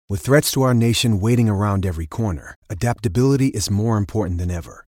With threats to our nation waiting around every corner, adaptability is more important than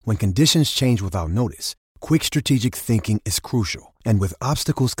ever. When conditions change without notice, quick strategic thinking is crucial. And with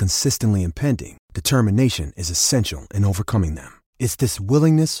obstacles consistently impending, determination is essential in overcoming them. It's this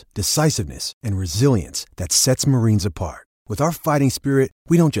willingness, decisiveness, and resilience that sets Marines apart. With our fighting spirit,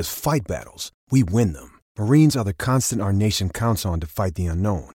 we don't just fight battles, we win them. Marines are the constant our nation counts on to fight the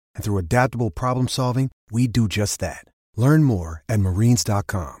unknown. And through adaptable problem solving, we do just that. Learn more at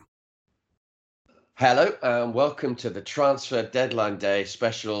marines.com. Hello and welcome to the Transfer Deadline Day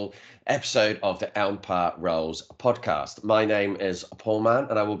special episode of the Empire Rolls podcast. My name is Paul Mann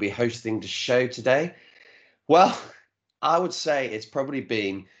and I will be hosting the show today. Well, I would say it's probably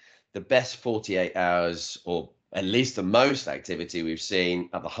been the best 48 hours, or at least the most activity we've seen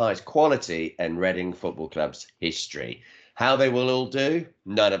at the highest quality in Reading Football Club's history. How they will all do,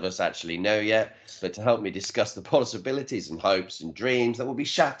 none of us actually know yet, but to help me discuss the possibilities and hopes and dreams that will be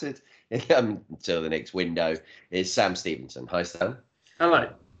shattered until the next window is Sam Stevenson. Hi, Sam. Hello.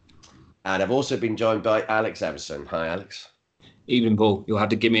 And I've also been joined by Alex Everson. Hi, Alex. Evening, Paul. You'll have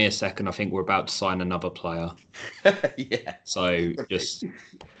to give me a second. I think we're about to sign another player. Yeah. So just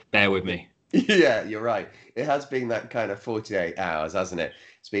bear with me. Yeah, you're right. It has been that kind of 48 hours, hasn't it?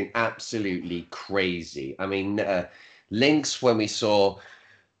 It's been absolutely crazy. I mean, links when we saw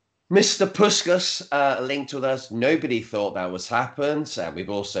Mr. Puskas linked with us. Nobody thought that was happened. We've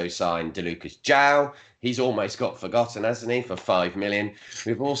also signed DeLucas João. He's almost got forgotten, hasn't he, for 5 million.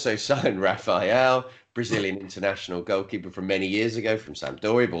 We've also signed Rafael, Brazilian international goalkeeper from many years ago from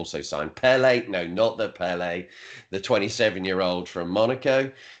Sampdoria. We've also signed Pele. No, not the Pele, the 27-year-old from Monaco.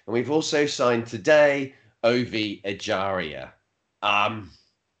 And we've also signed today Ovie Ejaria.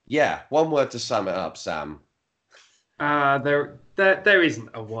 Yeah, one word to sum it up, Sam. There isn't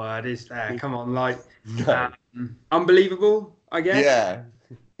a word, is there? Come on, No. Unbelievable, I guess. Yeah,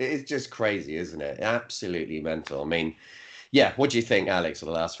 it is just crazy, isn't it? Absolutely mental. I mean, yeah, what do you think, Alex, of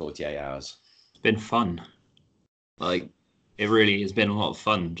the last 48 hours? It's been fun. It really has been a lot of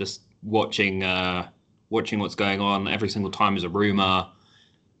fun just watching what's going on. Every single time is a rumour.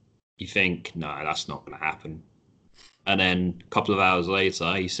 You think, no, that's not going to happen. And then a couple of hours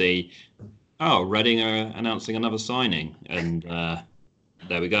later, you see, oh, Reading are announcing another signing. And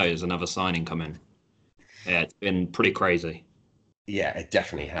there we go. There's another signing coming. Yeah, it's been pretty crazy. Yeah, it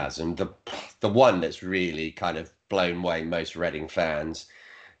definitely has. And the one that's really kind of blown away most Reading fans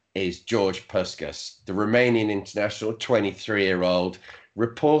is George Puskas, the Romanian international, 23-year-old,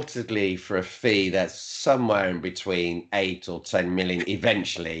 reportedly for a fee that's somewhere in between 8 or 10 million.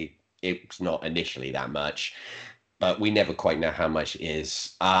 Eventually, it's not initially that much, but we never quite know how much it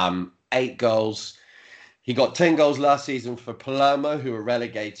is. 8 goals. He got 10 goals last season for Palermo, who were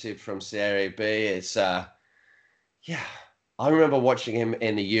relegated from Serie B. It's, I remember watching him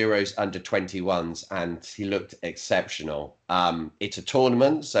in the Euros under 21s and he looked exceptional. It's a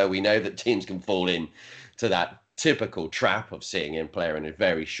tournament, so we know that teams can fall in to that typical trap of seeing him play in a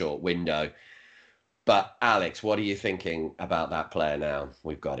very short window. But Alex, what are you thinking about that player now?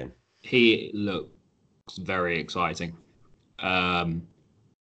 We've got him. He looks very exciting.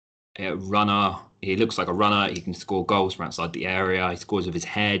 Runner. He looks like a runner. He can score goals from outside the area. He scores with his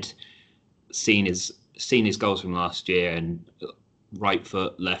head. Seen his goals from last year, and right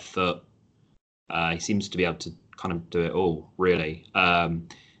foot, left foot. He seems to be able to kind of do it all, really.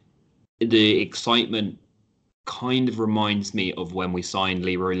 The excitement kind of reminds me of when we signed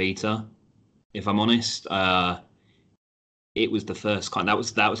Leroy Lita, if I'm honest. It was the first kind. That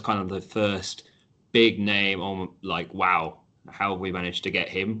was kind of the first big name on, like, wow, how have we managed to get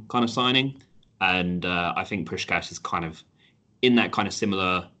him kind of signing? And I think Puskas is kind of in that kind of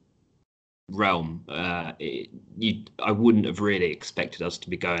similar realm. I wouldn't have really expected us to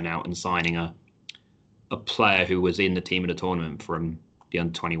be going out and signing a player who was in the team of the tournament from the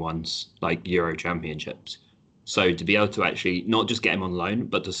under-21s, like Euro Championships. So to be able to actually not just get him on loan,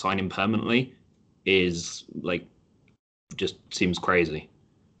 but to sign him permanently is just seems crazy.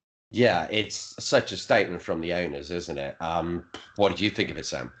 Yeah, it's such a statement from the owners, isn't it? What did you think of it,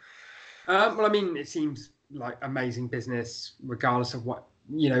 Sam? Well, I mean, it seems like amazing business, regardless of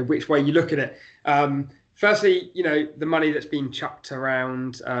which way you look at it. Firstly, the money that's been chucked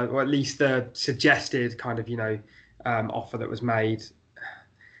around, or at least the suggested kind of, offer that was made.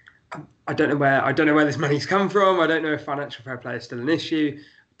 I don't know where this money's come from. I don't know if financial fair play is still an issue.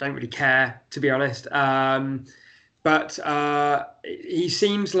 I don't really care, to be honest. But he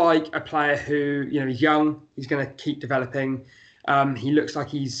seems like a player who, he's young. He's going to keep developing. He looks like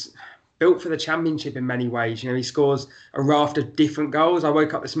he's built for the Championship in many ways. He scores a raft of different goals. I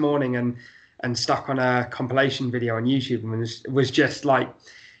woke up this morning and stuck on a compilation video on YouTube and was just like,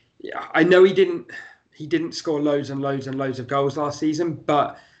 yeah, I know he didn't score loads and loads and loads of goals last season,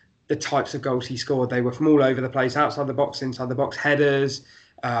 but the types of goals he scored, they were from all over the place, outside the box, inside the box, headers,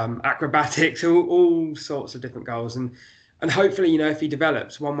 acrobatics, all sorts of different goals. And hopefully, you know, if he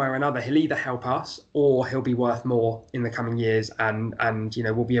develops one way or another, he'll either help us or he'll be worth more in the coming years, and you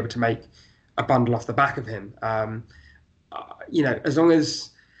know, we'll be able to make a bundle off the back of him. You know, as long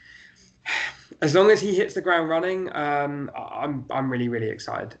as he hits the ground running, I'm really, really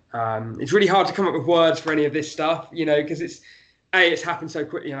excited. It's really hard to come up with words for any of this stuff, you know, because it's happened so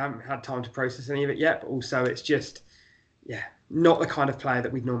quickly and I haven't had time to process any of it yet. But also, it's just, yeah, not the kind of player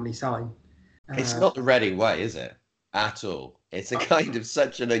that we'd normally sign. It's not the Reading way, is it? At all. It's a kind of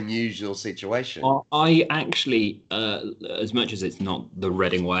such an unusual situation. I actually, as much as it's not the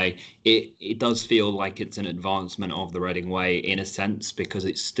Reading way, it does feel like it's an advancement of the Reading way in a sense, because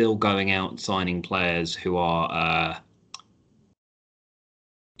it's still going out signing players who are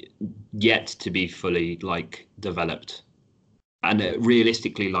yet to be fully like developed. And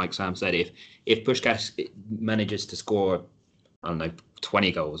realistically, like Sam said, if Puskás manages to score, I don't know,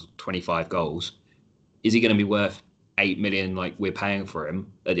 20 goals, 25 goals, is he going to be worth 8 million like we're paying for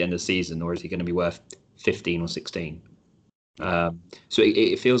him at the end of the season, or is he going to be worth 15 or 16? So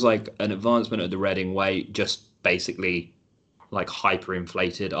it feels like an advancement of the Reading way, just basically like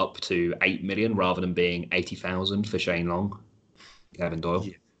hyperinflated up to 8 million rather than being 80,000 for Shane Long, Gavin Doyle.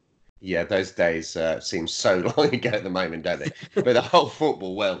 Yeah, those days seem so long ago at the moment, don't they? But the whole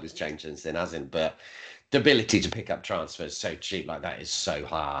football world has changed since then, hasn't it? But the ability to pick up transfers so cheap like that is so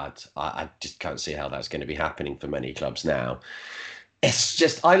hard. I just can't see how that's going to be happening for many clubs now. It's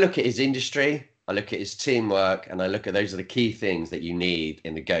just, I look at his industry, I look at his teamwork, and I look at those are the key things that you need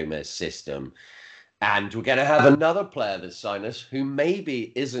in the Gomez system. And we're going to have another player that's signed us who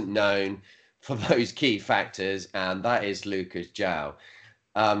maybe isn't known for those key factors, and that is Lucas João.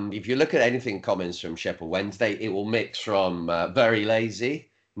 If you look at anything comments from Sheffield Wednesday, it will mix from very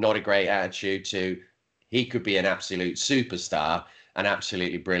lazy, not a great attitude, to he could be an absolute superstar and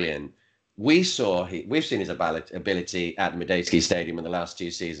absolutely brilliant. We've seen his ability at Madejski Stadium in the last 2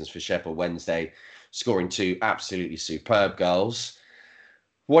 seasons for Sheffield Wednesday, scoring 2 absolutely superb goals.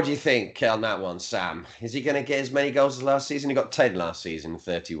 What do you think on that one, Sam? Is he going to get as many goals as last season? He got 10 last season,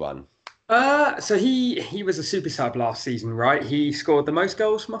 31. So he was a super sub last season, right? He scored the most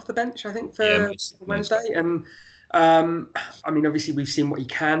goals from off the bench, I think, for Wednesday. And I mean, obviously, we've seen what he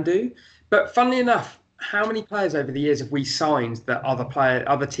can do. But funnily enough, how many players over the years have we signed that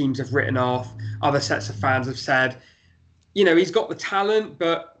other teams have written off, other sets of fans have said, you know, he's got the talent,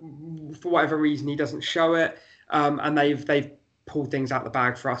 but for whatever reason, he doesn't show it. And they've pulled things out the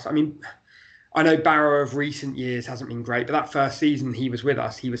bag for us. I mean, I know Barrow of recent years hasn't been great, but that first season he was with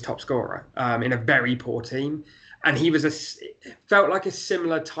us, he was top scorer in a very poor team. And he was felt like a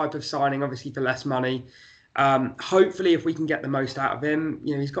similar type of signing, obviously for less money. Hopefully, if we can get the most out of him,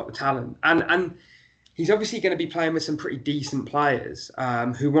 you know, he's got the talent. And he's obviously going to be playing with some pretty decent players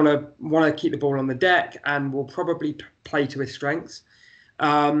who want to keep the ball on the deck and will probably play to his strengths.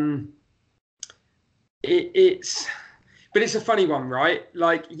 But it's a funny one, right?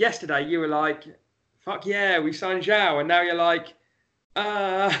 Like yesterday, you were like, "Fuck yeah, we signed João," and now you're like,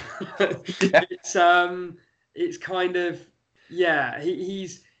 It's kind of, yeah.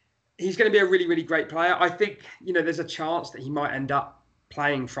 He's going to be a really, really great player. I think, you know, there's a chance that he might end up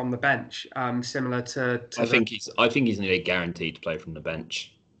playing from the bench, similar to I think he's nearly guaranteed to play from the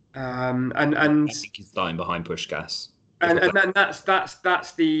bench. And I think he's starting behind Puskás. And then that's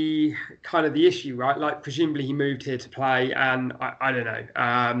the kind of the issue, right? Like presumably he moved here to play, and I don't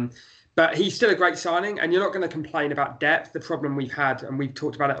know. But he's still a great signing, and you're not going to complain about depth. The problem we've had, and we've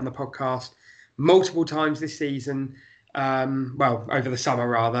talked about it on the podcast multiple times this season, well, over the summer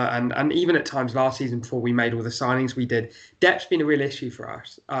rather, and even at times last season before we made all the signings we did, depth's been a real issue for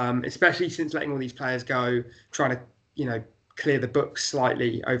us, especially since letting all these players go, trying to, you know, clear the books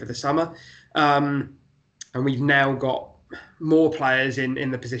slightly over the summer. And we've now got more players in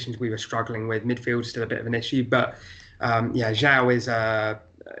the positions we were struggling with. Midfield's still a bit of an issue, but yeah, João is,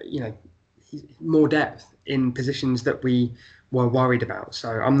 you know, he's more depth in positions that we were worried about. So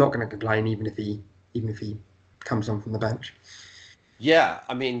I'm not going to complain, even if he comes on from the bench. Yeah,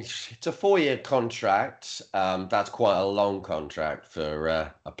 I mean, it's a 4-year contract. That's quite a long contract for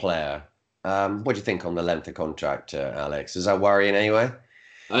a player. What do you think on the length of contract, Alex? Does that worry in any way?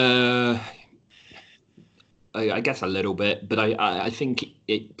 I guess a little bit, but I think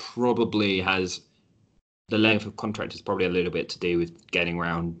it probably has, the length of contract is probably a little bit to do with getting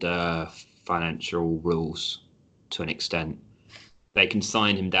around financial rules to an extent. They can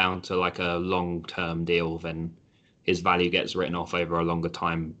sign him down to like a long-term deal, then his value gets written off over a longer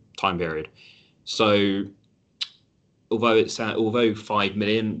time period. So although 5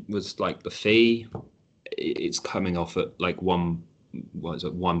 million was like the fee, it's coming off at like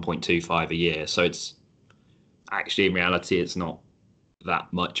 1.25 a year. So it's actually, in reality, it's not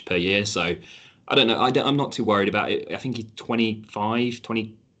that much per year. So I don't know. I'm not too worried about it. I think he's 25,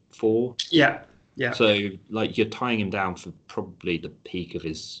 24. Yeah. So like, you're tying him down for probably the peak of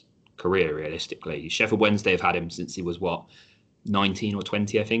his career, realistically. Sheffield Wednesday have had him since he was 19 or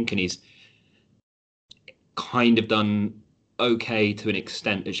 20, I think, and he's kind of done okay to an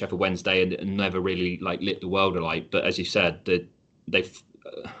extent at Sheffield Wednesday, and never really like lit the world alight. But as you said, they've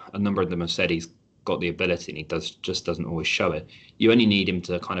a number of them have said he's got the ability, and he just doesn't always show it. You only need him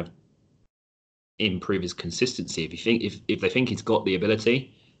to kind of improve his consistency. If they think he's got the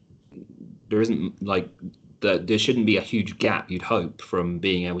ability, there isn't like there shouldn't be a huge gap, you'd hope, from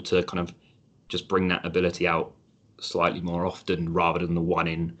being able to kind of just bring that ability out slightly more often, rather than the 1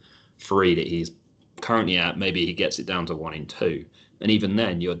 in 3 that he's currently at. Maybe he gets it down to 1 in 2, and even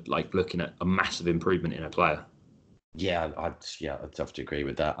then you're like looking at a massive improvement in a player. I'd have to agree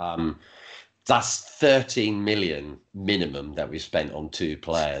with that. That's 13 million minimum that we spent on 2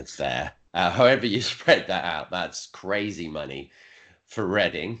 players there. However you spread that out, that's crazy money for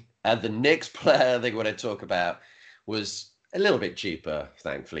Reading. And the next player they want to talk about was a little bit cheaper,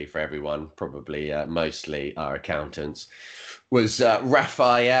 thankfully for everyone, probably mostly our accountants, was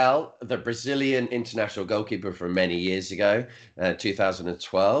Rafael, the Brazilian international goalkeeper from many years ago,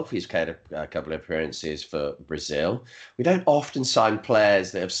 2012. He's had a couple of appearances for Brazil. We don't often sign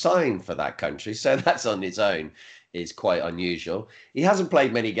players that have signed for that country, so that's on its own is quite unusual. He hasn't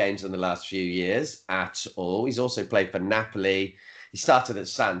played many games in the last few years at all. He's also played for Napoli. He started at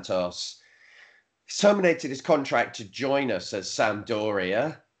Santos. He's terminated his contract to join us at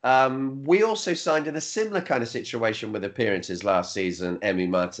Sampdoria. We also signed in a similar kind of situation with appearances last season, Emi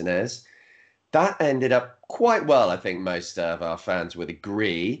Martinez. That ended up quite well, I think most of our fans would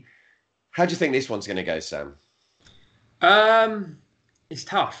agree. How do you think this one's going to go, Sam? It's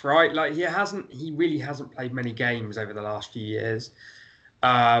tough, right? Like, he really hasn't played many games over the last few years.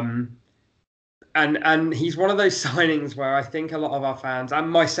 And he's one of those signings where I think a lot of our fans, and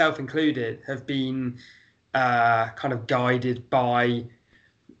myself included, have been kind of guided by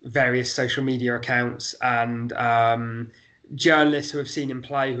various social media accounts and journalists who have seen him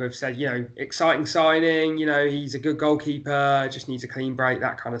play, who have said, exciting signing, he's a good goalkeeper, just needs a clean break,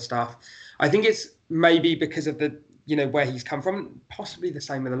 that kind of stuff. I think it's maybe because of the, where he's come from, possibly the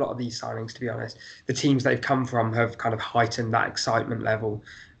same with a lot of these signings, to be honest. The teams they've come from have kind of heightened that excitement level.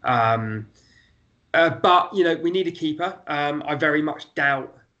 But, we need a keeper. I very much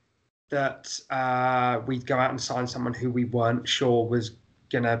doubt that we'd go out and sign someone who we weren't sure was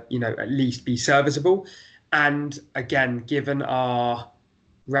going to, at least be serviceable. And again, given our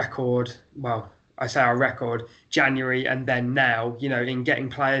record, January and then now, in getting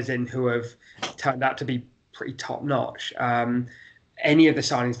players in who have turned out to be pretty top notch. Any of the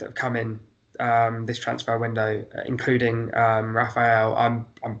signings that have come in this transfer window, including Rafael,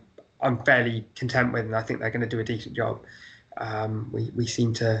 I'm fairly content with, and I think they're going to do a decent job. We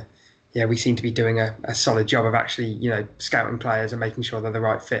seem to be doing a solid job of actually, scouting players and making sure they're the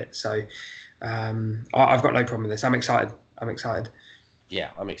right fit. So I've got no problem with this. I'm excited.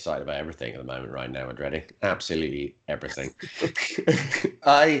 Yeah, I'm excited about everything at the moment right now at Reading. Absolutely everything.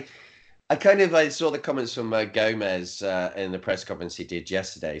 I saw the comments from Gomez in the press conference he did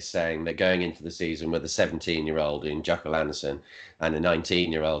yesterday, saying that going into the season with a 17-year-old in Jackal Anderson and a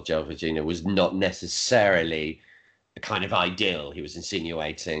 19-year-old Joel Virginia was not necessarily kind of ideal, he was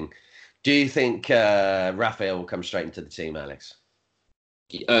insinuating. Do you think Rafael will come straight into the team, Alex?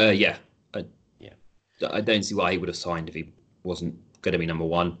 Yeah. I don't see why he would have signed if he wasn't going to be number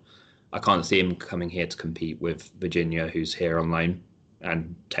one. I can't see him coming here to compete with Virginia, who's here on loan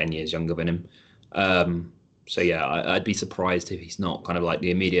and 10 years younger than him. I'd be surprised if he's not kind of like the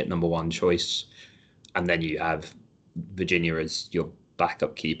immediate number one choice. And then you have Virginia as your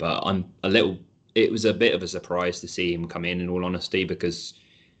backup keeper. It was a bit of a surprise to see him come in all honesty, because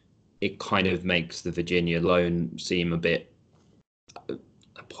it kind of makes the Virginia loan seem a bit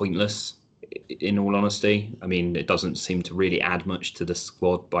pointless, in all honesty. I mean, it doesn't seem to really add much to the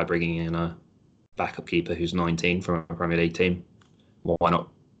squad by bringing in a backup keeper who's 19 from a Premier League team. Why not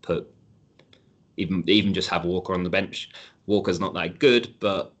put even just have Walker on the bench? Walker's not that good,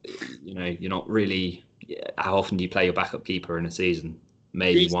 but you're not really. How often do you play your backup keeper in a season?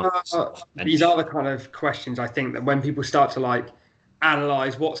 Maybe once. These are the kind of questions I think that when people start to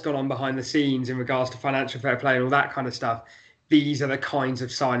analyse what's gone on behind the scenes in regards to financial fair play and all that kind of stuff, these are the kinds of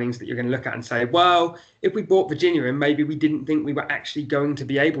signings that you're going to look at and say, well, if we bought Virginia in, maybe we didn't think we were actually going to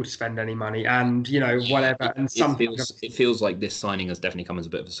be able to spend any money, and whatever. It feels like this signing has definitely come as a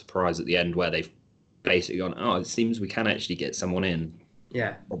bit of a surprise at the end, where they've basically gone, oh, it seems we can actually get someone in.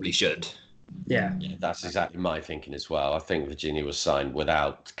 Yeah, probably should. Yeah, that's exactly my thinking as well. I think Virginia was signed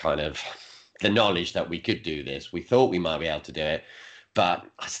without kind of the knowledge that we could do this. We thought we might be able to do it, but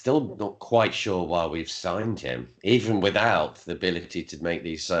I'm still not quite sure why we've signed him. Even without the ability to make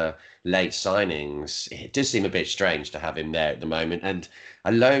these late signings, it does seem a bit strange to have him there at the moment. And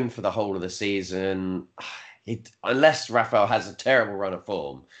alone for the whole of the season, unless Rafael has a terrible run of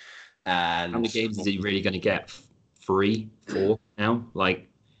form. And how many games is he really going to get? 3, 4 now?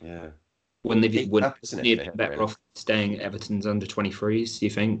 Yeah. When they've better off staying at Everton's under 23s, do you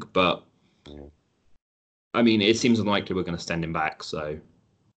think? But yeah. I mean, it seems unlikely we're going to send him back. So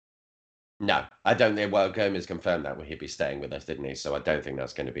no, I don't think. Well, Gomez confirmed that he'd be staying with us, didn't he? So I don't think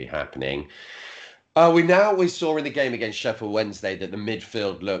that's going to be happening. We saw in the game against Sheffield Wednesday that the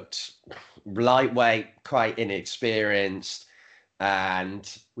midfield looked lightweight, quite inexperienced,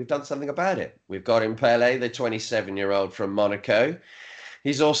 and we've done something about it. We've got in Pele, the 27-year-old from Monaco.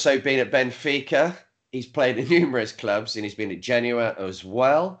 He's also been at Benfica. He's played at numerous clubs, and he's been at Genoa as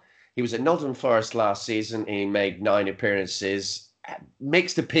well. He was at Nottingham Forest last season. He made 9 appearances.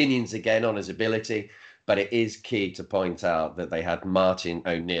 Mixed opinions again on his ability, but it is key to point out that they had Martin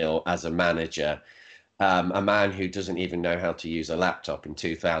O'Neill as a manager, a man who doesn't even know how to use a laptop in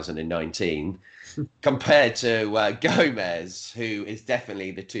 2019, compared to Gomez, who is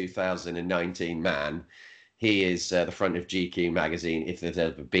definitely the 2019 man. He is the front of GQ magazine, if there's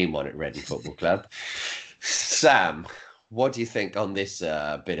ever been one at Reading Football Club. Sam, what do you think on this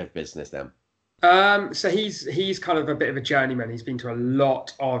bit of business then? So he's kind of a bit of a journeyman. He's been to a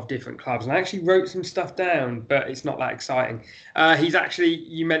lot of different clubs, and I actually wrote some stuff down, but it's not that exciting. He's actually,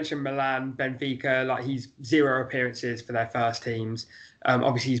 you mentioned Milan, Benfica, he's 0 appearances for their first teams.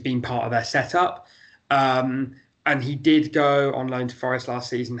 Obviously, he's been part of their setup. And he did go on loan to Forest last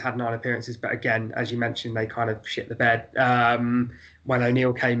season, had 9 appearances. But again, as you mentioned, they kind of shit the bed when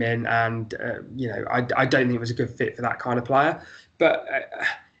O'Neill came in. And, I don't think it was a good fit for that kind of player. But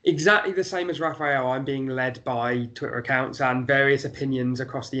exactly the same as Rafael, I'm being led by Twitter accounts and various opinions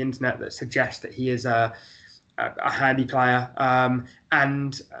across the internet that suggest that he is a handy player.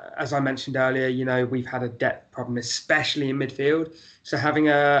 And as I mentioned earlier, we've had a depth problem, especially in midfield. So having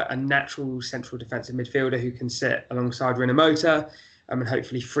a natural central defensive midfielder who can sit alongside Rinomhota and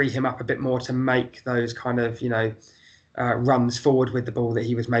hopefully free him up a bit more to make those kind of, runs forward with the ball that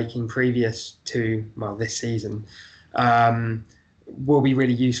he was making previous to, this season, will be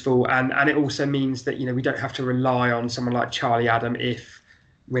really useful. And it also means that, we don't have to rely on someone like Charlie Adam if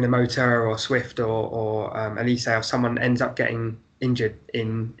Rinomhota or Swift or Elise or someone ends up getting injured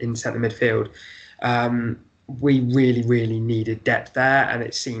in centre midfield. We really, really needed depth there, and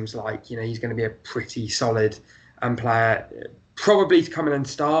it seems like he's going to be a pretty solid player, probably to come in and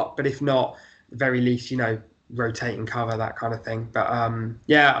start, but if not, at the very least, rotate and cover, that kind of thing. But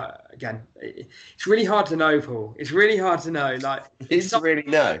again, it's really hard to know, Paul. It's really hard to know. It's really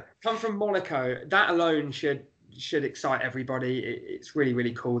no. Come from Monaco, that alone should excite everybody. It's really,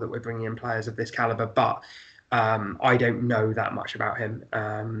 really cool that we're bringing in players of this caliber, but I don't know that much about him.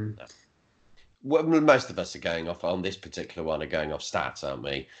 Well, most of us are going off on this particular one, are going off stats, aren't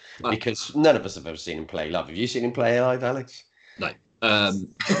we? Because none of us have ever seen him play live. Have you seen him play live, Alex? No. No.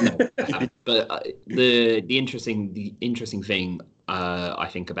 But the interesting thing I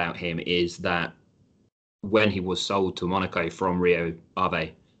think about him is that when he was sold to Monaco from Rio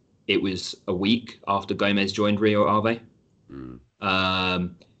Ave, it was a week after Gomez joined Rio Ave.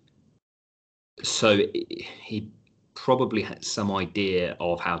 So he probably had some idea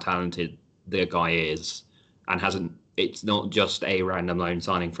of how talented the guy is, and it's not just a random loan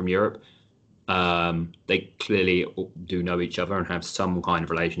signing from Europe. They clearly do know each other and have some kind of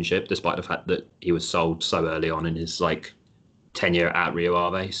relationship, despite the fact that he was sold so early on in his tenure at Rio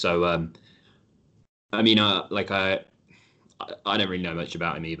Ave. So I don't really know much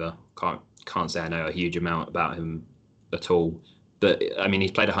about him either. Can't say I know a huge amount about him at all. But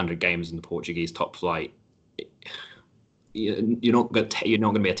he's played 100 games in the Portuguese top flight. You're not going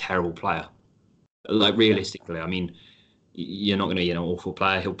to be a terrible player. Realistically, you're not going to be an awful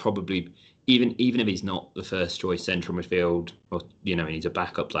player. He'll probably, even if he's not the first choice central midfield, or he's a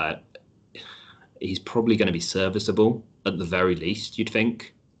backup player, he's probably going to be serviceable at the very least, you'd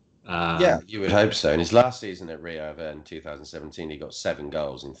think. You would hope so. In his last season at Rio in 2017, he got 7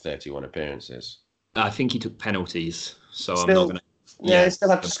 goals in 31 appearances. I think he took penalties, so I'm not going to. Yeah, they still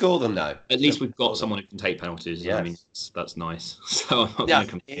have to score them though. At least we've got someone who can take penalties. Yes. I mean, that's nice. So I'm not going to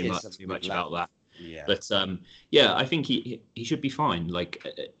complain too much about that. Yeah. But yeah, I think he should be fine. Like,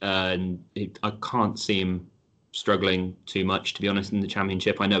 I can't see him struggling too much, to be honest, in the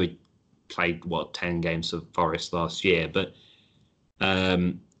Championship. I know he played 10 games for Forest last year, but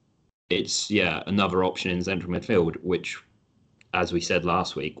it's another option in central midfield, which, as we said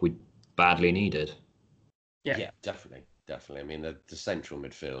last week, we badly needed. Yeah, definitely. I mean, the central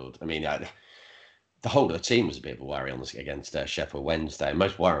midfield. I mean, the whole of the team was a bit of a worry against Sheffield Wednesday.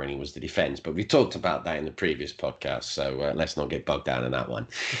 Most worrying was the defence, but we talked about that in the previous podcast, so let's not get bogged down in that one.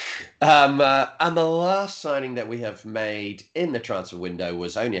 And the last signing that we have made in the transfer window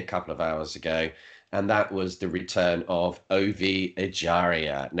was only a couple of hours ago, and that was the return of Ovie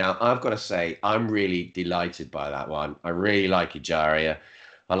Ejaria. Now, I've got to say, I'm really delighted by that one. I really like Ejaria.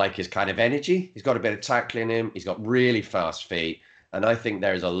 I like his kind of energy. He's got a bit of tackling in him. He's got really fast feet. And I think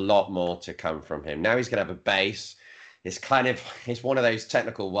there is a lot more to come from him. Now he's going to have a base. It's one of those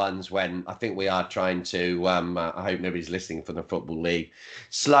technical ones when I think we are trying to, I hope nobody's listening from the Football League,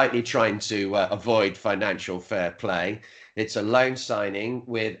 slightly trying to avoid financial fair play. It's a loan signing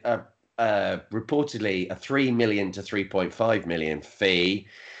with reportedly a 3 million to 3.5 million fee.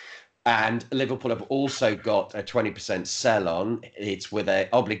 And Liverpool have also got a 20% sell-on. It's with an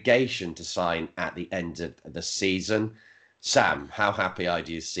obligation to sign at the end of the season. Sam, how happy are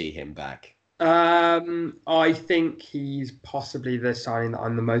you to see him back? I think he's possibly the signing that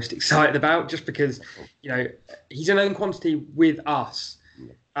I'm the most excited about, just because, he's a known quantity with us,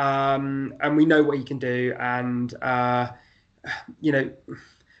 and we know what he can do. And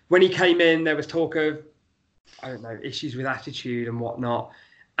when he came in, there was talk of, issues with attitude and whatnot.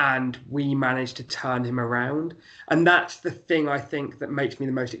 And we managed to turn him around. And that's the thing I think that makes me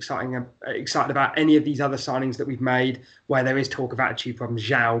the most excited about any of these other signings that we've made, where there is talk of attitude problems,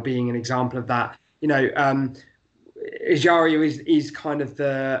 Zhao being an example of that. Ejaria is kind of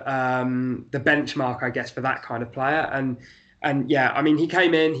the benchmark, I guess, for that kind of player. And yeah, I mean, he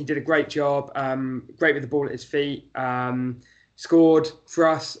came in, he did a great job, great with the ball at his feet, scored for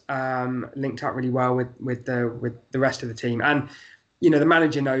us, linked up really well with the rest of the team. And the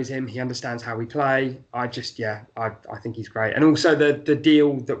manager knows him. He understands how we play. I think he's great. And also the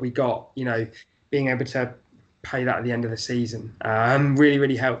deal that we got, being able to pay that at the end of the season, really,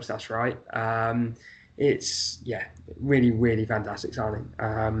 really helps us, right? It's, really, really fantastic signing.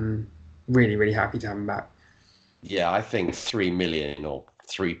 Really, really happy to have him back. Yeah, I think 3 million or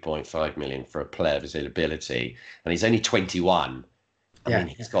 3.5 million for a player of his ability, and he's only 21. I mean,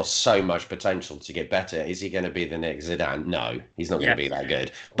 he's got so much potential to get better. Is he going to be the next Zidane? No, he's not going to be that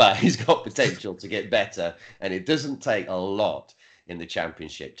good. But he's got potential to get better. And it doesn't take a lot in the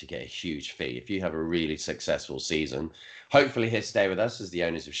Championship to get a huge fee. If you have a really successful season, hopefully he'll stay with us, as the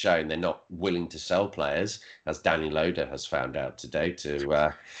owners have shown. They're not willing to sell players, as Danny Loader has found out today,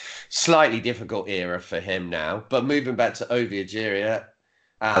 to slightly difficult era for him now. But moving back to Ovie Ejaria,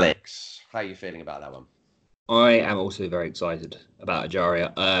 Alex, how are you feeling about that one? I am also very excited about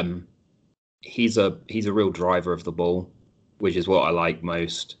Ejaria. He's a real driver of the ball, which is what I like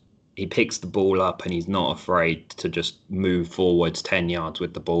most. He picks the ball up and he's not afraid to just move forwards 10 yards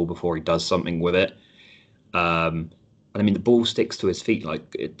with the ball before he does something with it. And I mean, the ball sticks to his feet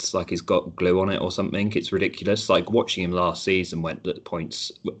like it's like he's got glue on it or something. It's ridiculous. Like watching him last season when he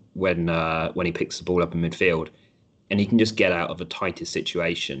picks the ball up in midfield, and he can just get out of the tightest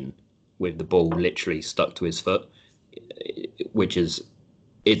situation with the ball literally stuck to his foot, it's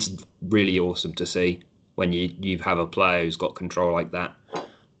really awesome to see when you have a player who's got control like that.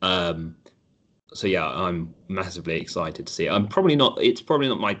 So yeah, I'm massively excited to see it. It's probably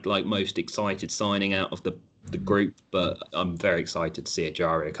not my most excited signing out of the group, but I'm very excited to see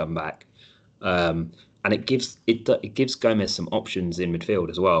Ejaria come back. And it gives Gomez some options in midfield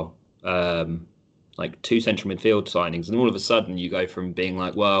as well. Like 2 central midfield signings, and all of a sudden you go from being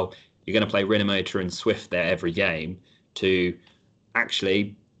like, well, you're going to play Rinomhota and Swift there every game, to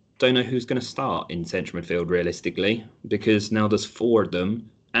actually don't know who's going to start in central midfield realistically, because now there's 4 of them,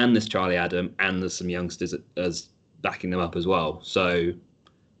 and there's Charlie Adam, and there's some youngsters as backing them up as well. So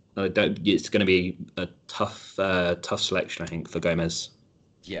it's going to be a tough selection, I think, for Gomez.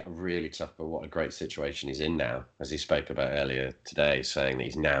 Yeah, really tough, but what a great situation he's in now, as he spoke about earlier today, saying that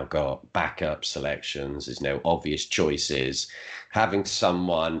he's now got backup selections, there's no obvious choices. Having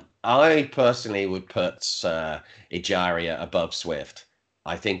someone, I personally would put Ejaria above Swift.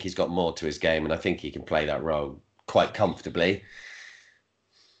 I think he's got more to his game, and I think he can play that role quite comfortably.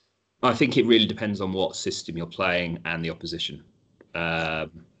 I think it really depends on what system you're playing and the opposition.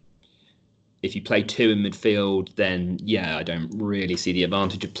 If if you play two in midfield, then yeah, I don't really see the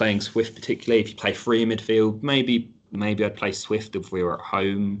advantage of playing Swift particularly. If you play three in midfield, maybe I'd play Swift if we were at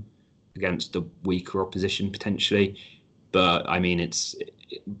home against a weaker opposition potentially. But I mean,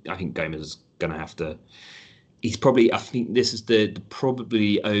 I think Gomez is going to have to. He's probably. I think this is the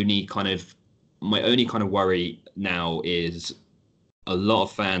probably only kind of my only kind of worry now is a lot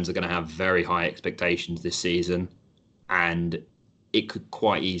of fans are going to have very high expectations this season, and it could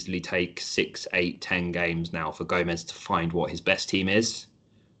quite easily take 6, 8, 10 games now for Gomez to find what his best team is.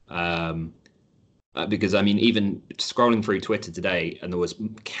 Because I mean, even scrolling through Twitter today, and there was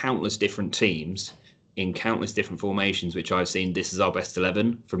countless different teams in countless different formations, which I've seen. This is our best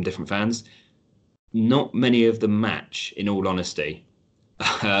 11 from different fans. Not many of them match, in all honesty.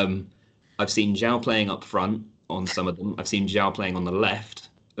 I've seen Zhao playing up front on some of them. I've seen Zhao playing on the left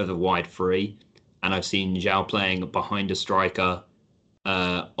of a wide three, and I've seen Zhao playing behind a striker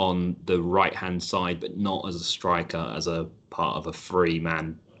on the right-hand side, but not as a striker, as a part of a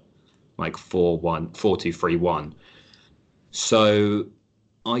three-man, like 4-2-3-1. So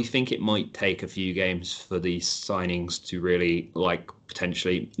I think it might take a few games for these signings to really, like,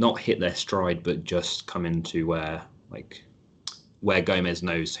 potentially not hit their stride, but just come into where Gomez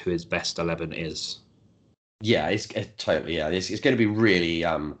knows who his best 11 is. Yeah, it's totally. Yeah, it's going to be really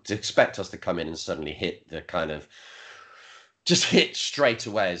to expect us to come in and suddenly hit the kind of just hit straight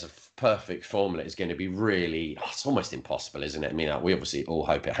away as a perfect formula is going to be really. It's almost impossible, isn't it? I mean, we obviously all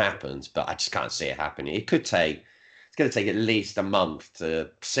hope it happens, but I just can't see it happening. It could take. It's going to take at least a month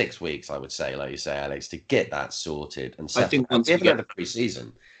to 6 weeks, I would say, like you say, Alex, to get that sorted. And I think once we haven't had a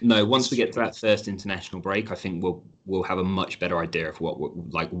pre-season. No, once we get to that first international break, I think we'll have a much better idea of what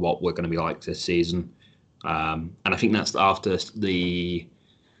we're going to be like this season. And I think that's after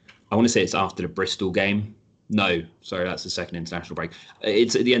I want to say it's after the Bristol game. No, sorry, that's the second international break.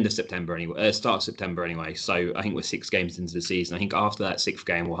 It's at the end of September anyway, start of September anyway. So I think we're 6 games into the season. I think after that 6th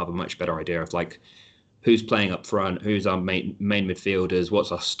game, we'll have a much better idea of like who's playing up front, who's our main midfielders,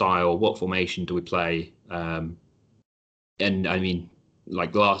 what's our style, what formation do we play. And I mean,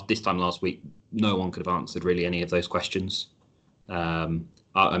 like this time last week, no one could have answered really any of those questions. I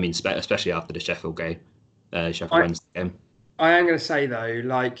mean, especially after the Sheffield game. Sheffield Wednesday game. I am going to say though,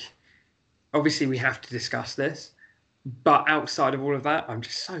 like, obviously we have to discuss this, but outside of all of that, I'm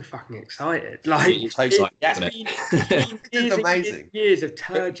just so fucking excited. Like, it's been amazing. Years of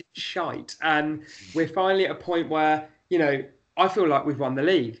turgid shite, and we're finally at a point where, you know, I feel like we've won the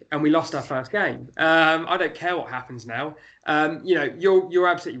league and we lost our first game. I don't care what happens now. You know, you're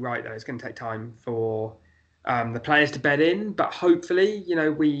absolutely right though. It's going to take time for the players to bed in, but hopefully, you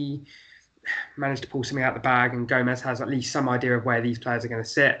know, we managed to pull something out the bag and Gomez has at least some idea of where these players are going to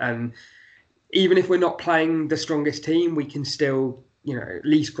sit. And even if we're not playing the strongest team, we can still, you know, at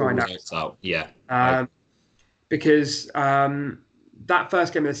least grind out. Yeah. Because that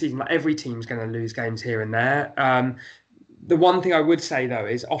first game of the season, like every team's going to lose games here and there. The one thing I would say though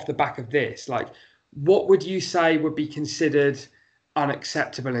is off the back of this, like, what would you say would be considered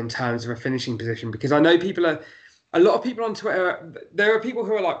unacceptable in terms of a finishing position? Because I know a lot of people on Twitter, there are people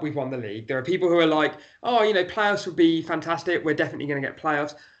who are like, we've won the league. There are people who are like, oh, you know, playoffs would be fantastic. We're definitely going to get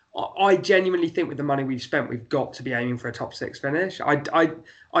playoffs. I genuinely think with the money we've spent, we've got to be aiming for a top 6 finish.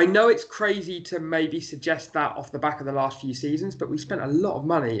 I know it's crazy to maybe suggest that off the back of the last few seasons, but we spent a lot of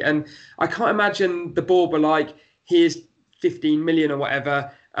money. And I can't imagine the board were like, here's 15 million or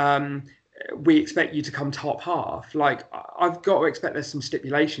whatever. We expect you to come top half. Like, I've got to expect there's some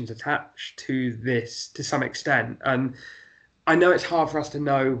stipulations attached to this to some extent. And I know it's hard for us to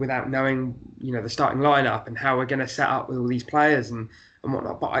know without knowing, you know, the starting lineup and how we're going to set up with all these players and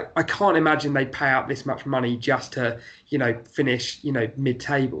whatnot. But I can't imagine they pay out this much money just to, you know, finish, you know,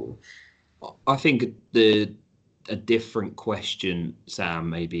 mid-table. I think a different question, Sam,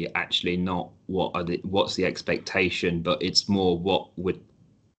 maybe actually not what's the expectation, but it's more what would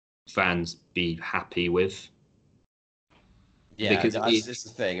fans be happy with. Yeah, because that's just the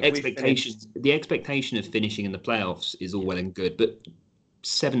thing. The expectation of finishing in the playoffs is all well and good, but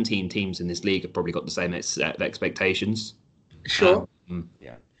 17 teams in this league have probably got the same expectations. Sure.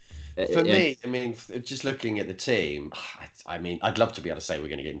 Yeah. For me, I mean, just looking at the team, I mean, I'd love to be able to say we're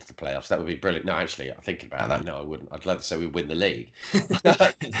going to get into the playoffs. That would be brilliant. No, actually, I'm thinking about that. No, I wouldn't. I'd love to say we win the league.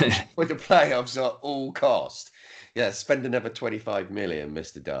 With the playoffs at all cost. Yeah, spend another 25 million,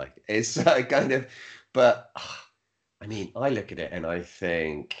 Mr. Dyke. It's kind of, but I mean, I look at it and I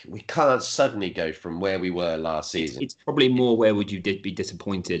think we can't suddenly go from where we were last season. It's probably more where would you be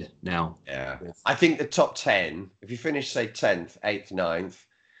disappointed now? Yeah. I think the top 10, if you finish, say, 10th, 8th, 9th,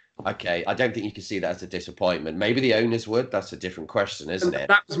 Okay, I don't think you can see that as a disappointment. Maybe the owners would. That's a different question, isn't it?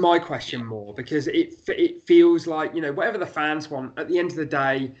 That was my question more, because it feels like, whatever the fans want, at the end of the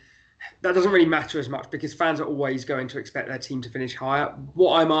day, that doesn't really matter as much, because fans are always going to expect their team to finish higher.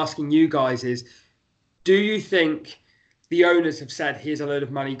 What I'm asking you guys is, do you think the owners have said, here's a load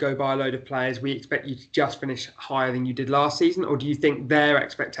of money, go buy a load of players, we expect you to just finish higher than you did last season? Or do you think their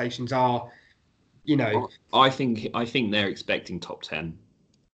expectations are, I think they're expecting top 10.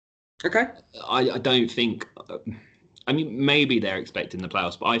 Okay. I don't think. I mean, maybe they're expecting the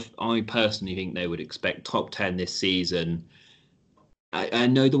playoffs, but I personally think they would expect top 10 this season. I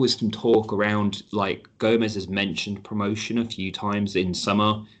know there was some talk around, like, Gomez has mentioned promotion a few times in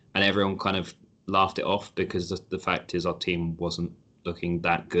summer, and everyone kind of laughed it off because the fact is our team wasn't looking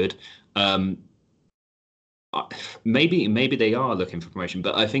that good. Maybe they are looking for promotion,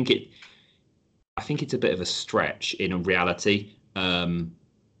 but I think it's a bit of a stretch in reality.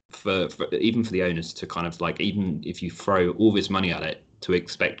 For even for the owners to kind of, like, even if you throw all this money at it, to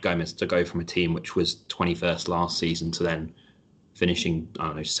expect Gomez to go from a team which was 21st last season to then finishing, I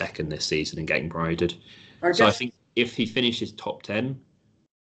don't know, second this season and getting promoted. I think if he finishes top 10,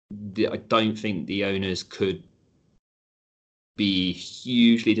 I don't think the owners could be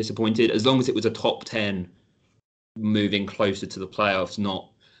hugely disappointed, as long as it was a top 10 moving closer to the playoffs,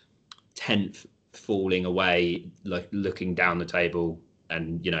 not 10th falling away, like looking down the table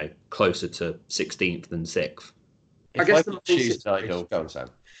and, closer to 16th than 6th. I guess the choose Nigel, go on, Sam.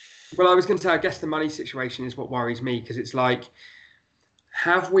 Well, I was going to say, I guess the money situation is what worries me, because it's like,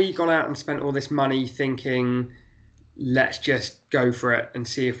 have we gone out and spent all this money thinking, let's just go for it and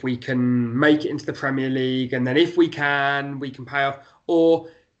see if we can make it into the Premier League, and then if we can pay off? Or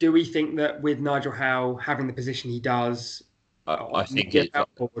do we think that with Nigel Howe having the position he does, I think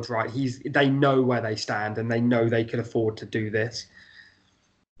board, right? They know where they stand and they know they can afford to do this.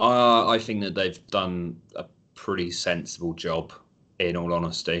 I think that they've done a pretty sensible job, in all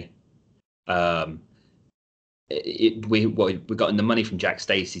honesty. We got in the money from Jack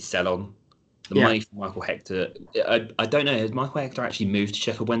Stacey's sell-on, money from Michael Hector. I don't know, has Michael Hector actually moved to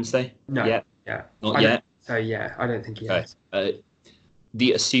Sheffield Wednesday? No. Yet? Yeah. Not yet? So, yeah, I don't think he has.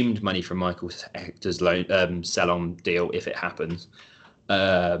 The assumed money from Michael Hector's loan sell-on deal, if it happens.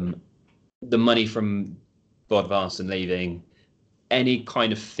 The money from Bodvarsson leaving, any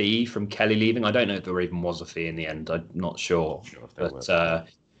kind of fee from Kelly leaving. I don't know if there even was a fee in the end. I'm not sure. But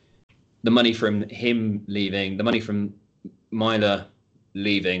the money from him leaving, the money from Myler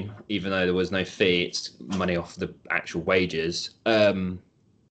leaving, even though there was no fee, it's money off the actual wages. Then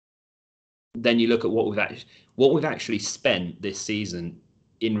you look at what we've actually spent this season.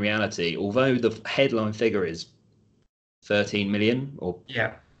 In reality, although the headline figure is 13 million or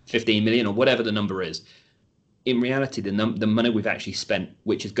 15 million or whatever the number is, in reality, the money we've actually spent,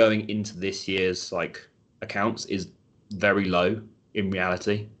 which is going into this year's accounts, is very low. In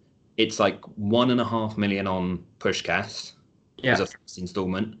reality, it's like 1.5 million on Puskás as a first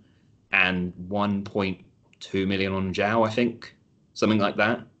instalment, and 1.2 million on João, I think, something like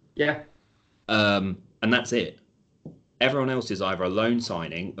that. Yeah. And that's it. Everyone else is either a loan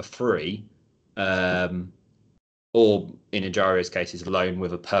signing, a free, or in Ajario's case, is a loan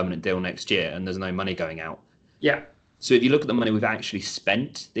with a permanent deal next year, and there's no money going out. Yeah. So if you look at the money we've actually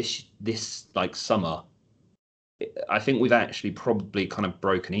spent this summer, I think we've actually probably kind of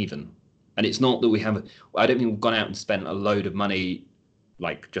broken even. And it's not that I don't think we've gone out and spent a load of money,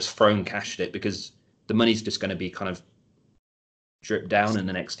 just thrown cash at it, because the money's just going to be kind of dripped down in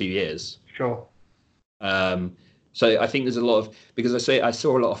the next few years. Sure. So I think there's a lot of, because I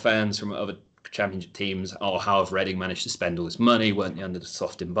saw a lot of fans from other championship teams, how have Reading managed to spend all this money? Weren't they under the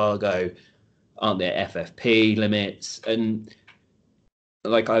soft embargo? Aren't there FFP limits? And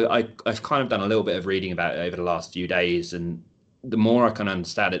I've kind of done a little bit of reading about it over the last few days, and the more I can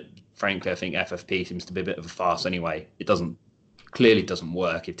understand it, frankly, I think FFP seems to be a bit of a farce anyway. It clearly doesn't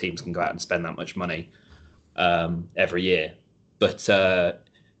work if teams can go out and spend that much money every year. But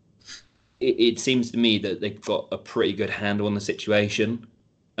it seems to me that they've got a pretty good handle on the situation,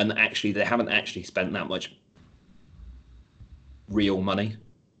 and actually they haven't actually spent that much real money.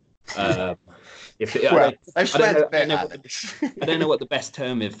 I don't know what the best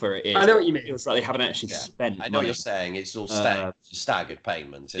term is for it is. I know what you mean. It's like they haven't actually spent. I know what you're saying. It's all staggered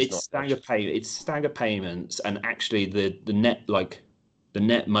payments. It's staggered payments, and actually the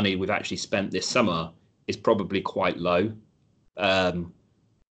net money we've actually spent this summer is probably quite low.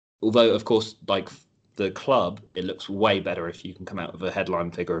 Although, of course, the club, it looks way better if you can come out with a headline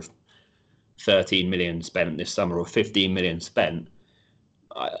figure of 13 million spent this summer or 15 million spent.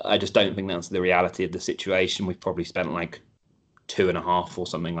 I just don't think that's the reality of the situation. We've probably spent 2.5 or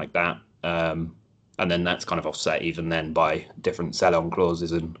something like that. And then that's kind of offset even then by different sell-on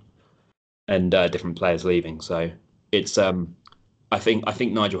clauses and different players leaving. So it's I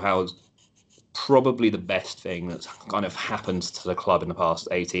think Nigel Howard's probably the best thing that's kind of happened to the club in the past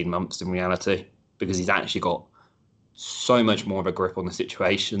 18 months in reality, because he's actually got so much more of a grip on the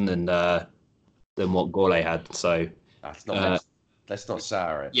situation than what Gole had. So that's not. Let's not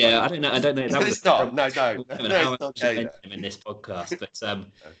sour it. Yeah, I don't know. That it's not. No. Not in this podcast, but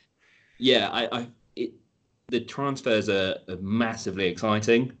yeah, the transfers are massively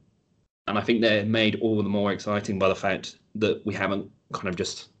exciting, and I think they're made all the more exciting by the fact that we haven't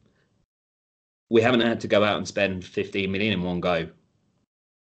had to go out and spend 15 million in one go.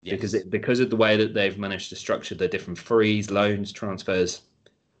 Yes. Because of the way that they've managed to structure the different frees, loans, transfers.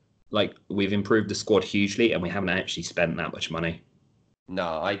 Like, we've improved the squad hugely, and we haven't actually spent that much money. No,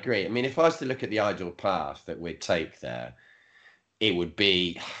 I agree. I mean, if I was to look at the ideal path that we'd take there, it would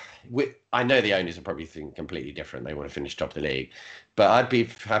be... I know the owners are probably thinking completely different. They want to finish top of the league. But I'd be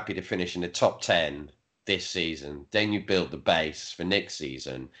happy to finish in the top 10 this season. Then you build the base for next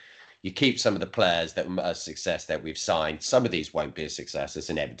season. You keep some of the players that are a success that we've signed. Some of these won't be a success. It's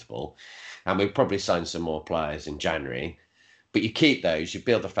inevitable. And we'll probably sign some more players in January. But you keep those, you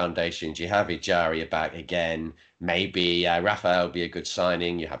build the foundations, you have Ejaria back again, maybe Rafael will be a good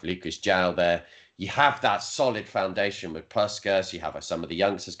signing, you have Lucas João there. You have that solid foundation with Puskas, you have some of the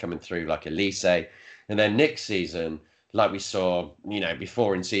youngsters coming through like Elise. And then next season, like we saw,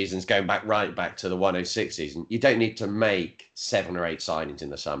 before in seasons, going right back to the 106 season, you don't need to make 7 or 8 signings in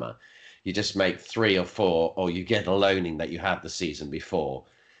the summer. You just make 3 or 4, or you get a loaning that you had the season before.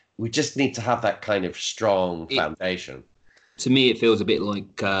 We just need to have that kind of strong foundation. To me, it feels a bit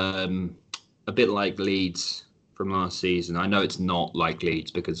like Leeds from last season. I know it's not like Leeds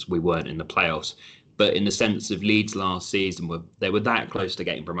because we weren't in the playoffs, but in the sense of Leeds last season, they were that close to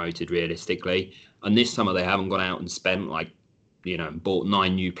getting promoted realistically. And this summer, they haven't gone out and spent bought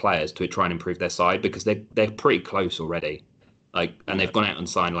 9 new players to try and improve their side, because they're pretty close already. And they've gone out and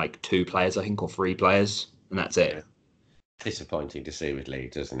signed 2 players, I think, or 3 players, and that's it. Disappointing to see with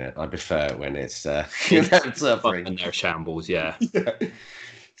Leeds, isn't it? I prefer it when it's suffering. And they're shambles, yeah.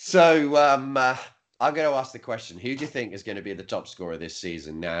 So I'm going to ask the question: who do you think is going to be the top scorer this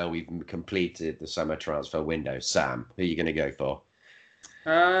season? Now we've completed the summer transfer window. Sam, who are you going to go for?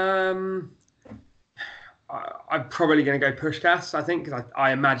 I'm probably going to go Puskás, I think, because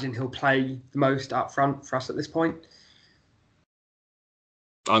I imagine he'll play the most up front for us at this point.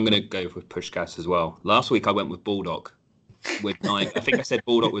 I'm going to go with Puskás as well. Last week I went with Baldock with 9. I think I said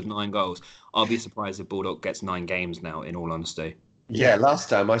Baldock with 9 goals. I'll be surprised if Baldock gets 9 games now, in all honesty. Yeah, last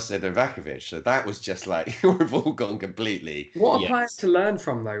time I said Novakovic, so that was just we've all gone completely. What a player to learn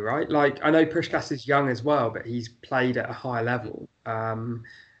from, though, right? I know Puskás is young as well, but he's played at a high level.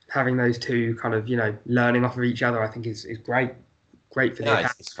 Having those two kind of, learning off of each other, I think is great. Great for the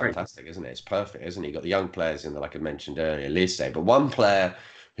it's fantastic, isn't it? It's perfect, isn't it? You've got the young players in there, like I mentioned earlier, Lise. But one player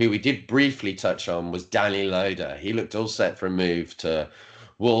who we did briefly touch on was Danny Loader. He looked all set for a move to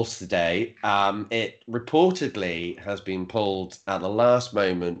Wolves today. It reportedly has been pulled at the last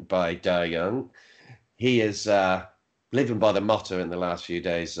moment by De Jong. He is living by the motto in the last few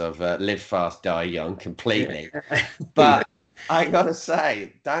days of live fast, die young, completely. But I got to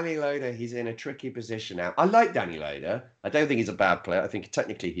say, Danny Loader, he's in a tricky position now. I like Danny Loader. I don't think he's a bad player. I think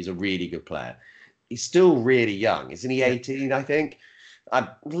technically he's a really good player. He's still really young. Isn't he 18, I think? A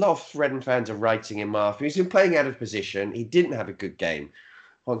lot of Reading fans are writing him off. He's been playing out of position. He didn't have a good game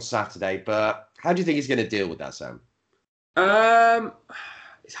on Saturday. But how do you think he's going to deal with that, Sam?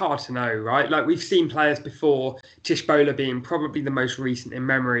 It's hard to know, right? We've seen players before, Tishbola being probably the most recent in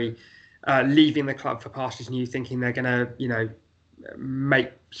memory, leaving the club for pastures new, thinking they're going to,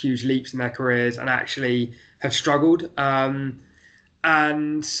 make huge leaps in their careers, and actually have struggled.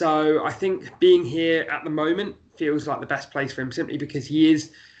 And so I think being here at the moment feels like the best place for him, simply because he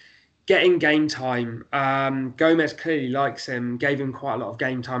is getting game time. Gomez clearly likes him, gave him quite a lot of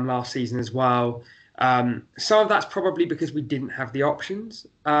game time last season as well. Some of that's probably because we didn't have the options,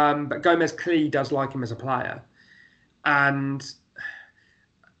 but Gomez clearly does like him as a player. And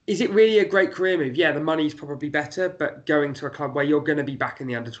is it really a great career move? Yeah, the money's probably better, but going to a club where you're going to be back in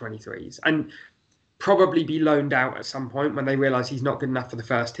the under-23s and probably be loaned out at some point when they realise he's not good enough for the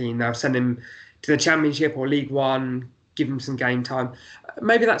first team. They'll send him to the Championship or League One, give him some game time.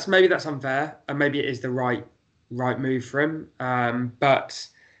 Maybe that's unfair, and maybe it is the right move for him. But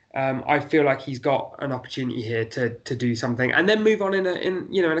I feel like he's got an opportunity here to do something, and then move on in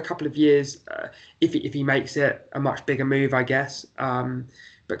a couple of years if he makes it a much bigger move, I guess.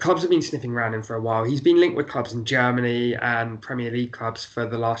 But but clubs have been sniffing around him for a while. He's been linked with clubs in Germany and Premier League clubs for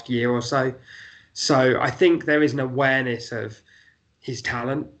the last year or so. So I think there is an awareness of his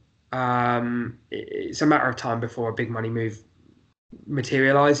talent. It's a matter of time before a big money move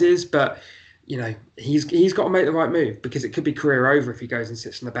materializes, but he's got to make the right move, because it could be career over if he goes and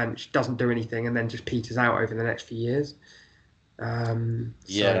sits on the bench, doesn't do anything, and then just peters out over the next few years.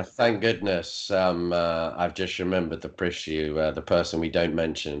 Thank goodness. I've just remembered the Prishyu, the person we don't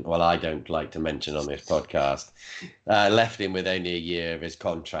mention. Well, I don't like to mention on this podcast. Left him with only a year of his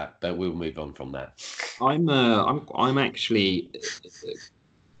contract, but we'll move on from that. I'm actually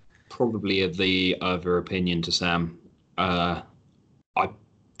probably of the other opinion to Sam. I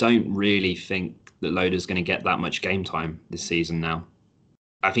don't really think that Loader's going to get that much game time this season now.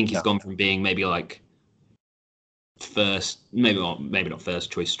 I think he's gone from being maybe like maybe not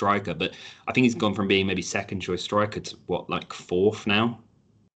first choice striker, but I think he's gone from being maybe second choice striker to like fourth now.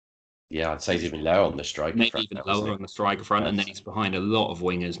 Yeah, I'd say he's even lower on the striker maybe front. Even lower on the striker front, and then he's behind a lot of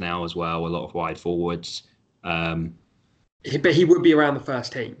wingers now as well, a lot of wide forwards. But he would be around the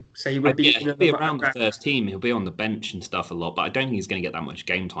first team, so he would be. He'll be around the first team. He'll be on the bench and stuff a lot, but I don't think he's going to get that much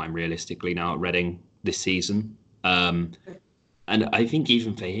game time realistically now at Reading this season. And I think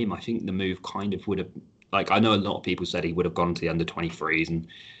even for him, I think the move kind of would have. Like, I know a lot of people said he would have gone to the under 23s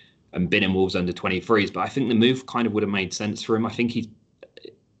and been in Wolves under 23s, but I think the move kind of would have made sense for him. I think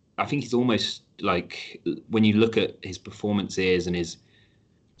he's almost like, when you look at his performances and his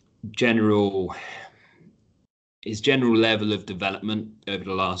general level of development over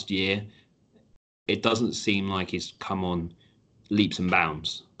the last year, it doesn't seem like he's come on leaps and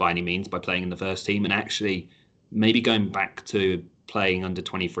bounds by any means by playing in the first team, and actually maybe going back to playing under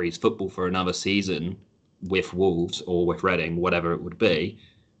 23s football for another season with Wolves or with Reading, whatever it would be,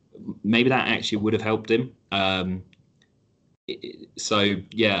 maybe that actually would have helped him. I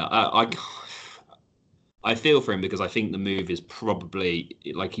feel for him, because I think the move is probably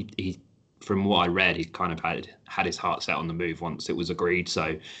like he from what I read, he kind of had his heart set on the move once it was agreed.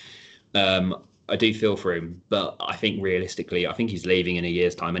 So I do feel for him, but I think realistically, I think he's leaving in a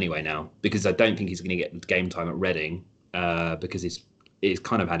year's time anyway now, because I don't think he's going to get game time at Reading, because he's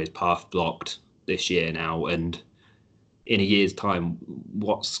kind of had his path blocked this year now, and in a year's time,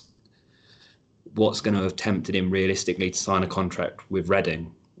 what's going to have tempted him realistically to sign a contract with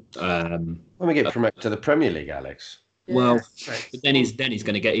Reading? When we get promoted to the Premier League, Alex. Well, but then he's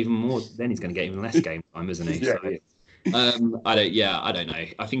going to get even more. Then he's going to get even less game time, isn't he? Yeah, so, I don't know.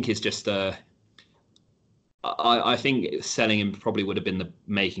 I think it's just. I think selling him probably would have been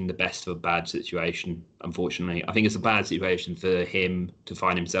making the best of a bad situation. Unfortunately, I think it's a bad situation for him to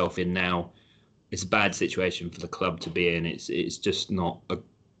find himself in now. It's a bad situation for the club to be in. It's just not a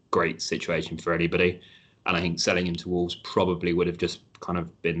great situation for anybody. And I think selling him to Wolves probably would have just kind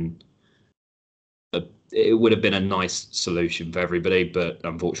of been it would have been a nice solution for everybody. But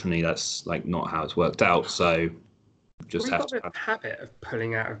unfortunately, that's like not how it's worked out. So just have to have a habit of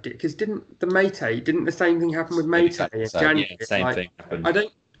pulling out of, because didn't the same thing happen with Mate in January? Yeah, same thing happened. I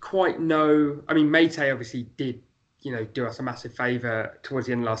don't quite know. I mean, Mate obviously did, do us a massive favour towards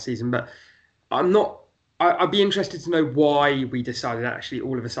the end of last season, but I'd be interested to know why we decided actually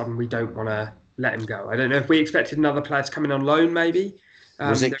all of a sudden we don't want to let him go. I don't know if we expected another player to come in on loan, maybe.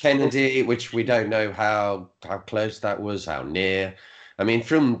 Was it Kennedy, which we don't know how close that was, how near? I mean,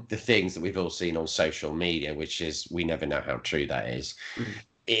 from the things that we've all seen on social media, which is, we never know how true that is. Mm-hmm.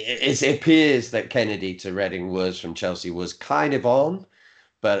 It appears that Kennedy to Reading from Chelsea was kind of on,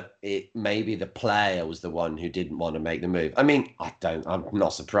 but maybe the player was the one who didn't want to make the move. I mean, I'm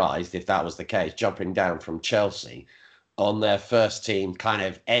not surprised if that was the case, jumping down from Chelsea on their first team kind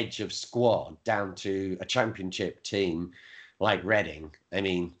of edge of squad down to a championship team like Reading. I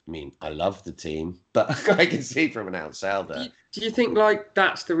mean, I love the team, but I can see from an outsider. Do you think like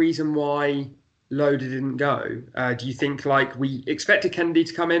that's the reason why Loader didn't go? Do you think like we expected Kennedy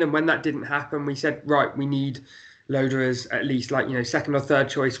to come in, and when that didn't happen, we said, right, we need Loader as at least like, second or third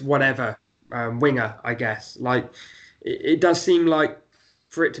choice, whatever, winger, I guess. Like it does seem like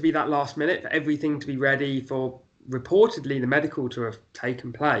for it to be that last minute, for everything to be ready, for reportedly the medical to have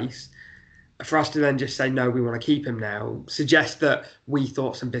taken place, for us to then just say, no, we want to keep him now, suggests that we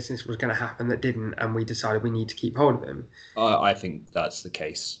thought some business was going to happen that didn't, and we decided we need to keep hold of him. I think that's the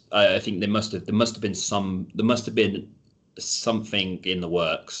case. I think there must have been something in the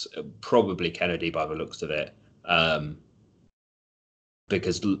works, probably Kennedy by the looks of it.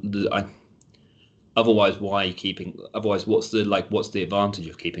 Because otherwise, why are you keeping? Otherwise, what's the advantage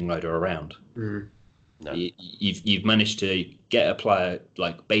of keeping Loader around? Mm. No. You've managed to get a player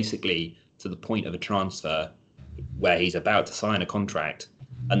like basically to the point of a transfer where he's about to sign a contract,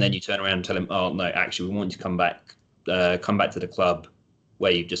 and then you turn around and tell him, oh no, actually we want you to come back to the club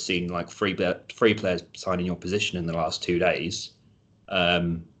where you've just seen like three players signing your position in the last 2 days,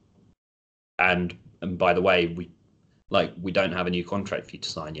 and by the way, we don't have a new contract for you to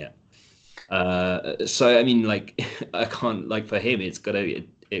sign yet. So I mean, like, I can't, like, for him it's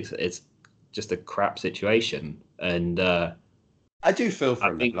just a crap situation, and I do feel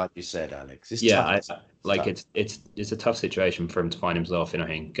for him, like you said, Alex. It's tough. It's a tough situation for him to find himself in. I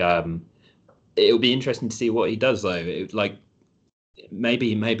think it'll be interesting to see what he does, though.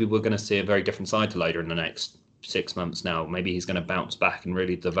 Maybe we're going to see a very different side to Loader in the next 6 months. Now, maybe he's going to bounce back and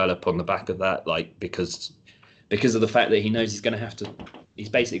really develop on the back of that, like, because of the fact that he knows he's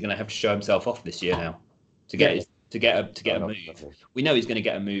basically going to have to show himself off this year now to get a move. We know he's going to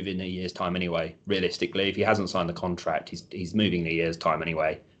get a move in a year's time anyway. Realistically, if he hasn't signed the contract, he's moving in a year's time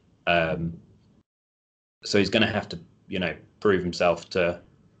anyway. So he's going to have to, prove himself to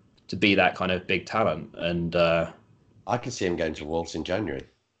be that kind of big talent. And I can see him going to Wolves in January.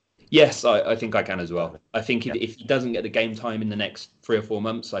 Yes, I think I can as well. I think if he doesn't get the game time in the next 3 or 4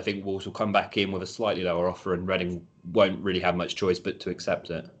 months, I think Wolves will come back in with a slightly lower offer, and Reading won't really have much choice but to accept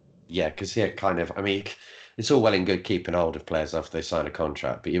it. Yeah, because it's all well and good keeping hold of players after they sign a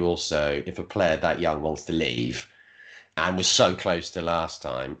contract, but you also, if a player that young wants to leave and was so close to last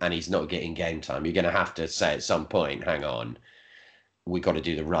time and he's not getting game time, you're going to have to say at some point, hang on, we got to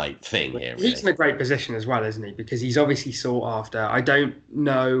do the right thing here. Really. He's in a great position as well, isn't he? Because he's obviously sought after. I don't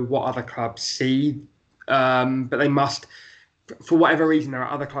know what other clubs see, but they must. For whatever reason, there are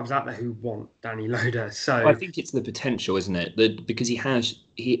other clubs out there who want Danny Loader. So I think it's the potential, isn't it? Because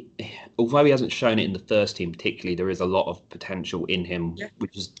although he hasn't shown it in the first team particularly, there is a lot of potential in him,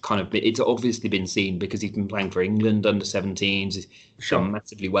 which is it's obviously been seen because he's been playing for England under 17s. He's done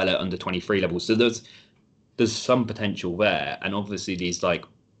massively well at under 23 levels. So there's some potential there, and obviously these like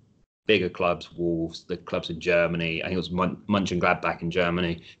bigger clubs, Wolves, the clubs in Germany, I think it was Mönchengladbach in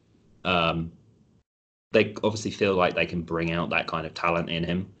Germany. They obviously feel like they can bring out that kind of talent in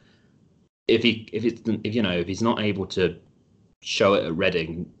him. If he's not able to show it at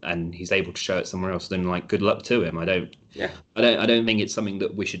Reading and he's able to show it somewhere else, then like good luck to him. I don't think it's something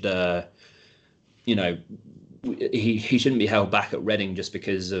that we should he shouldn't be held back at Reading just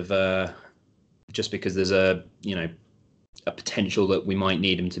because there's a potential that we might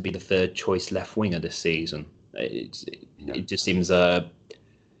need him to be the third choice left winger this season. It just seems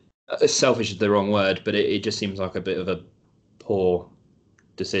selfish is the wrong word, but it just seems like a bit of a poor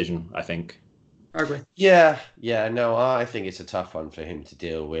decision, I think. I agree. Yeah, no, I think it's a tough one for him to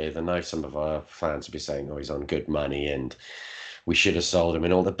deal with. I know some of our fans will be saying, he's on good money and we should have sold him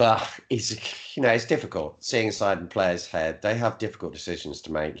and all that, but it's difficult. Seeing inside the player's head, they have difficult decisions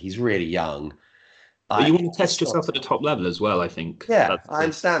to make. He's really young. But you want to test yourself at the top level as well, I think. Yeah, I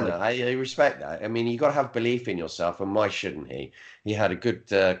understand that. I respect that. I mean, you got to have belief in yourself, and why shouldn't he? He had a good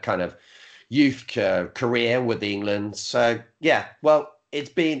kind of youth career with England. So, yeah, well, it's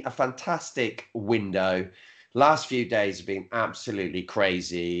been a fantastic window. Last few days have been absolutely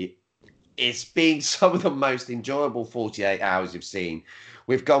crazy. It's been some of the most enjoyable 48 hours you've seen.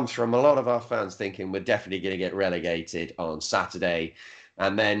 We've gone from a lot of our fans thinking we're definitely going to get relegated on Saturday.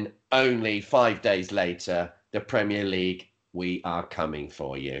 And then only 5 days later, the Premier League, we are coming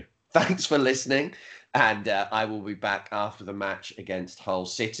for you. Thanks for listening. And I will be back after the match against Hull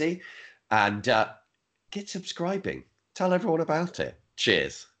City. And get subscribing. Tell everyone about it.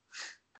 Cheers.